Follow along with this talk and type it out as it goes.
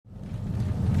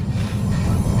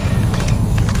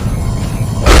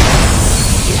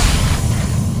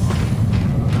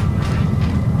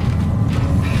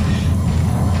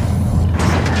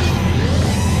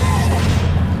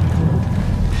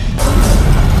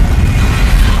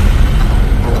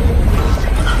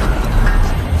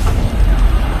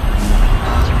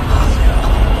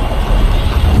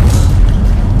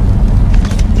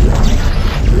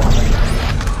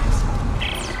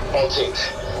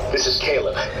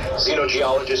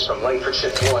Xenogeologist from Langford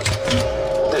Shift 1.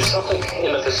 There's something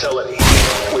in the facility.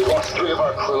 We've lost 3 of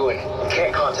our crew and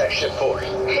can't contact Shift 4.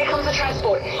 Here comes the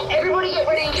transport. Everybody get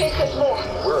ready in case there's more.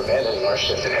 We're abandoning our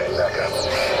shift and heading back up.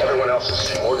 Everyone else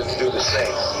is ordered to do the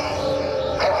same.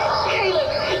 Caleb,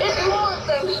 it's more of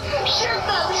them. Shoot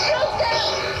them! Shoot them!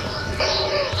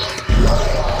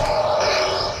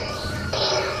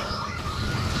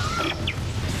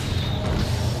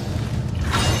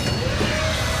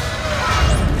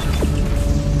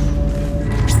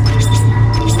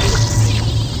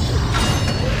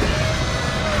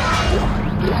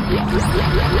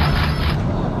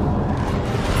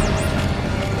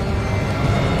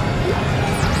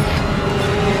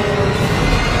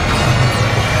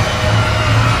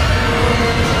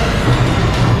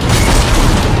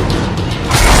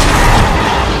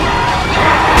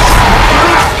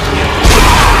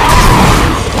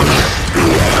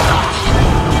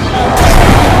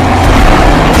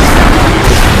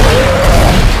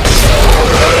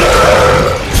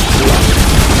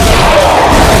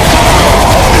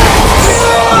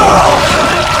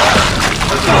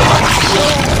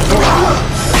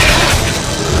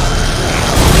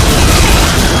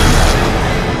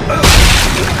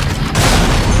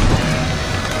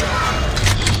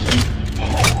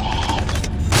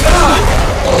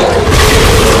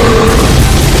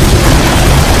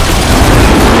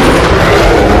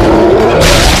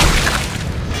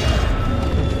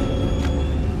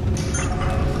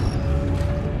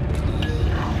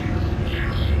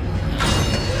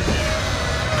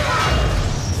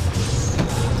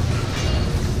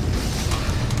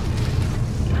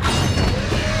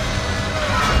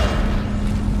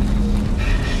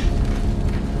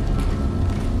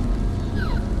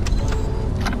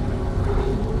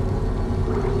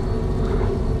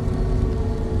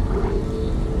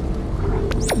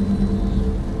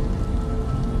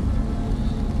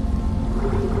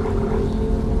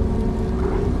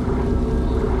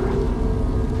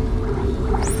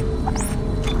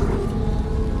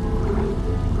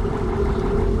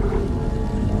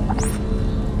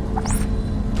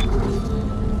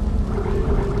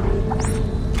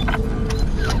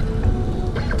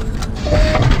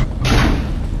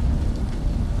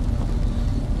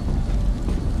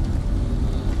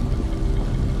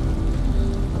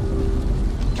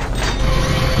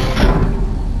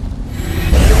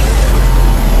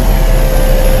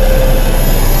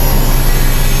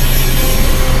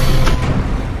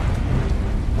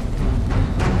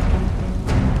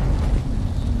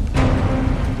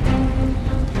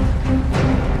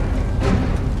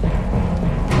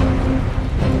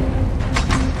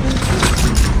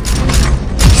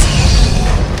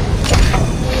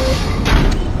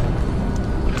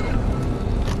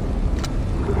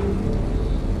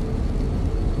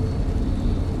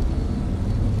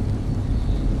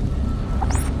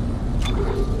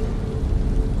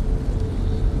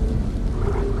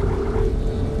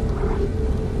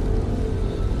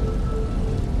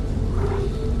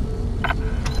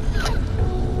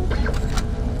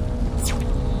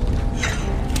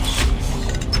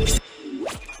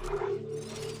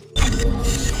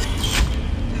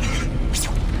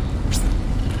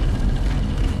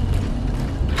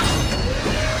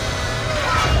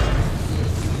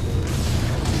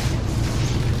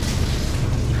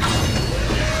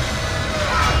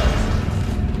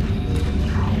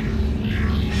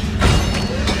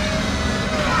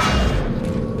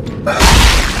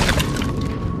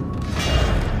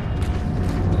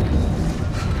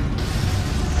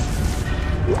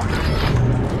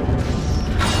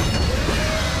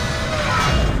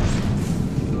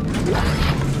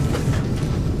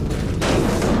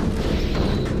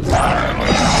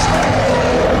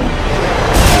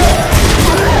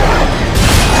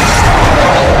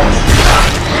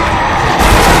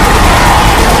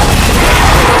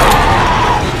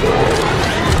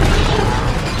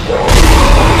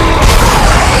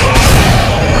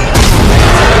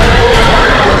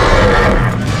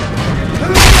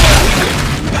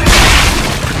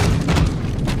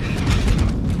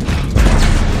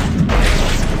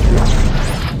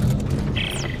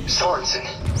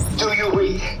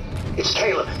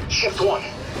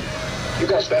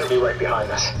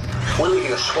 We're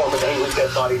leaving a swarm of angry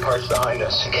dead body parts behind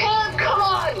us. Caleb, come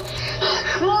on!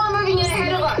 More moving in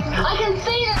ahead of us. I can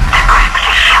see them. I'm going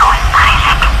to show us,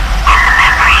 Isaac, and the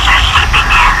memories are seeping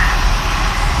in.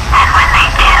 And when they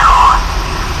do,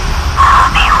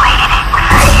 I'll be waiting for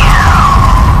you.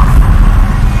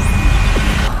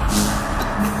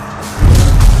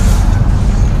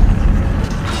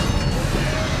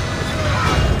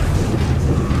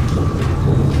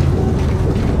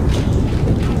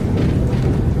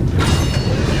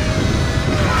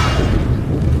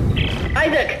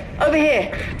 Over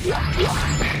here.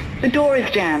 The door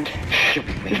is jammed.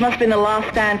 This must have been the last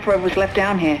stand before it was left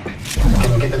down here.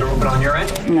 Can you get the door open on your end?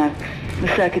 No,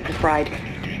 the circuits are fried.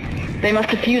 They must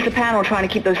have fused the panel trying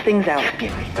to keep those things out.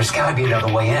 There's gotta be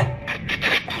another way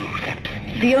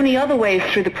in. The only other way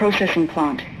is through the processing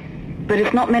plant. But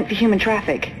it's not meant for human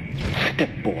traffic. Step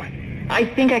boy. I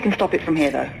think I can stop it from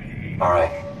here, though. All right,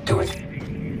 do it.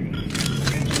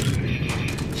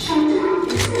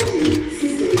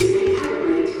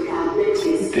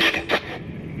 The steps.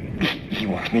 He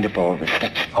wants me to follow the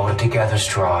steps. Hold it together,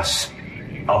 Strauss.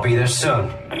 I'll be there soon.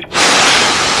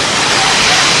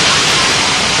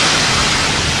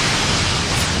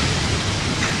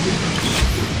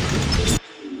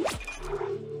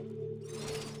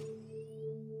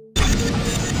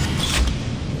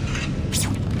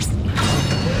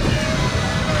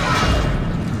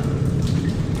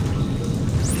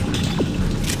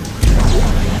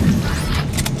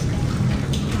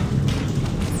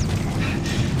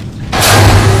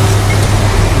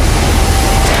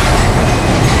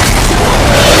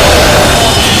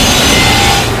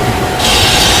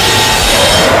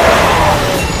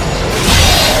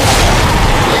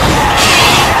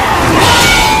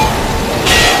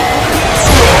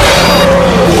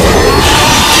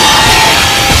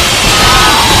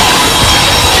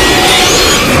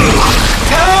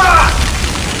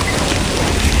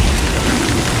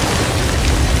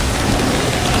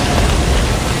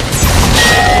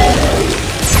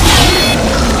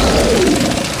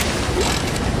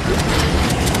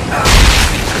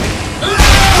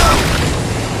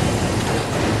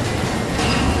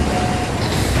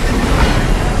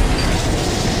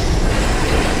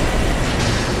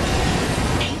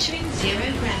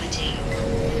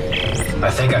 I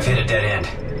think I've hit a dead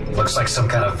end. Looks like some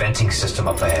kind of venting system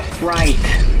up ahead. Right.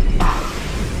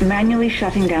 Manually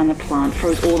shutting down the plant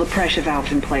froze all the pressure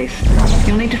valves in place.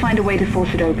 You'll need to find a way to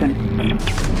force it open.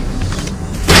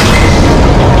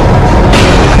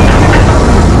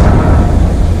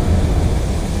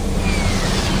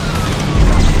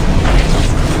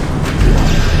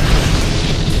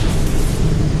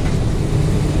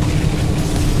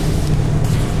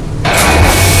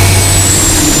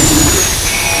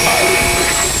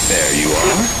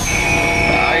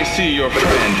 Your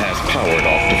friend has powered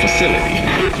off the facility.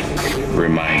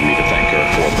 Remind me to thank her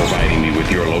for providing me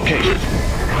with your location.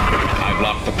 I've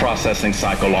locked the processing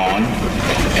cycle on,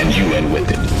 and you in with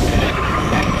it.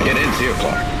 It ends here,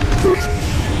 Clark.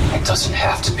 It doesn't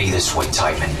have to be this way,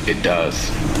 Titan. It does,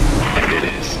 and it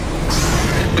is.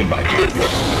 Goodbye, Clark.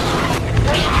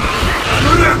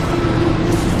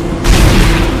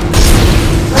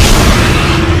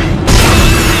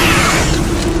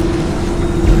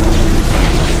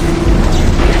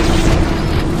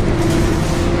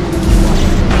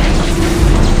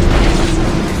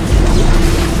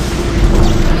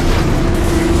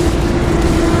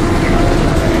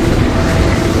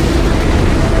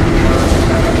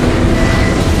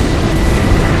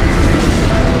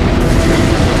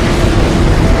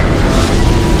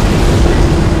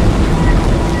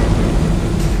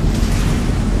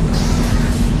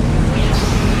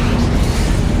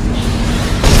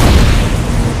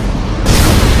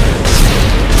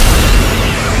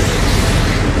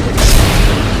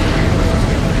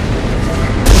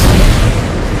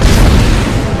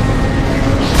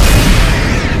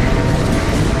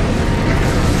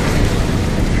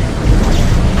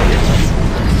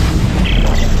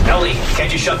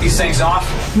 Can't you shut these things off?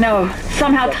 No.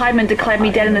 Somehow Tideman declared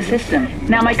me dead in the system.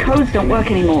 Now my codes don't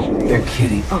work anymore. They're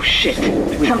kidding. Oh shit.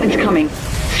 Something's coming.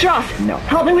 Strauss! No.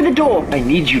 Help me with the door! I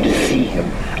need you to see him.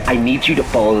 I need you to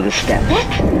follow the steps.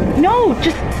 What? No!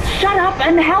 Just shut up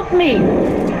and help me!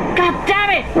 God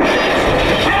damn it!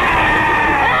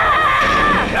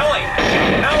 Ellie!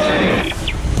 Ellie!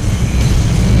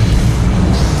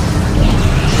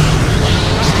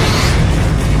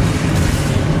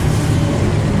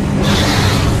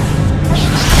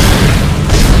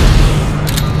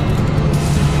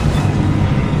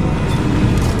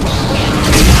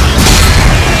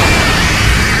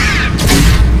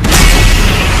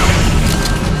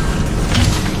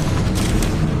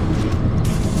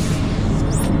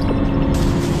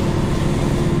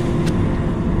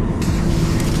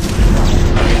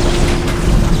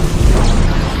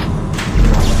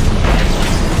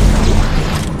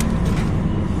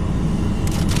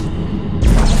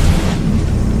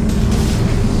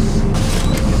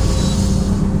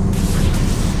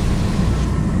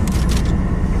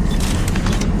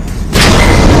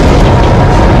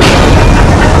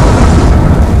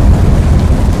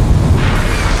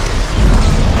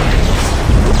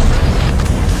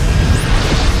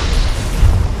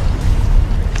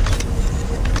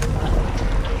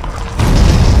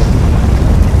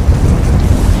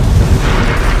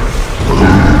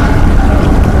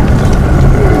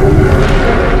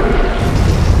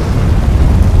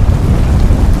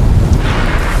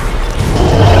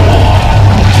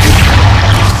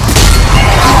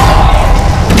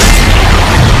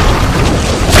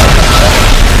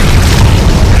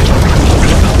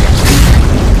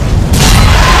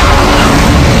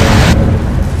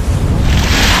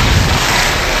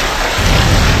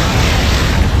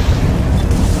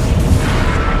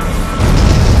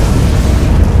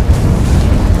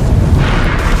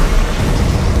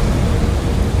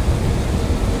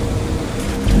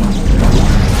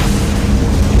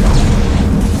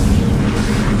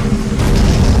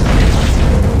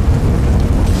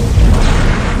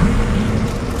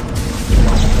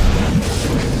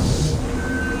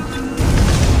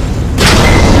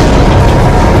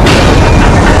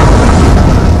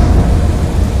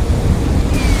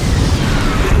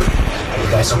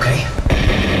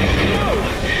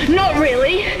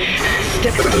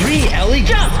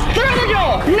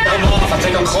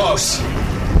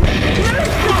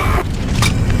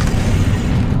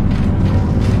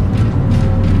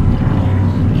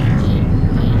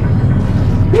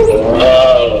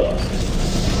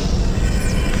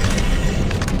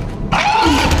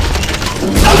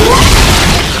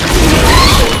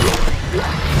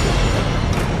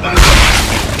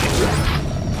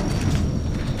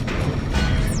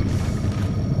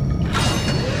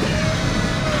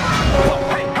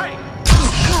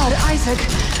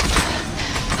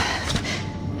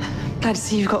 glad to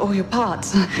see you've got all your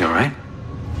parts. You alright?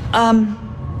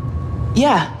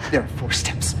 Yeah. There are 4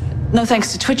 steps. No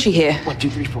thanks to Twitchy here. 1, 2,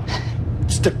 3, 4.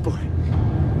 Step 4.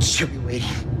 She'll be waiting.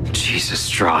 Jesus,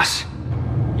 Strauss.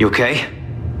 You okay?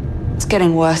 It's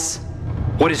getting worse.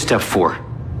 What is step 4?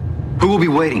 Who will be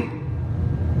waiting?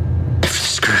 If the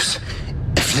screws,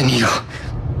 if the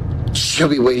needle, she'll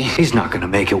be waiting. He's not gonna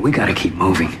make it. We gotta keep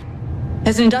moving.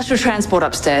 There's an industrial transport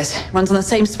upstairs. Runs on the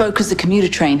same spoke as the commuter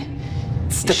train.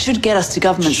 It should get us to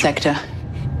government sector.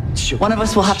 One of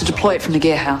us will have to deploy it from the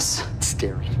gear house.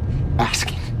 Staring,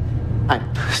 asking.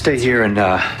 Stay here and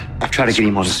try to get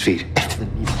him on his feet. If the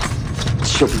needle,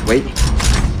 she'll be waiting.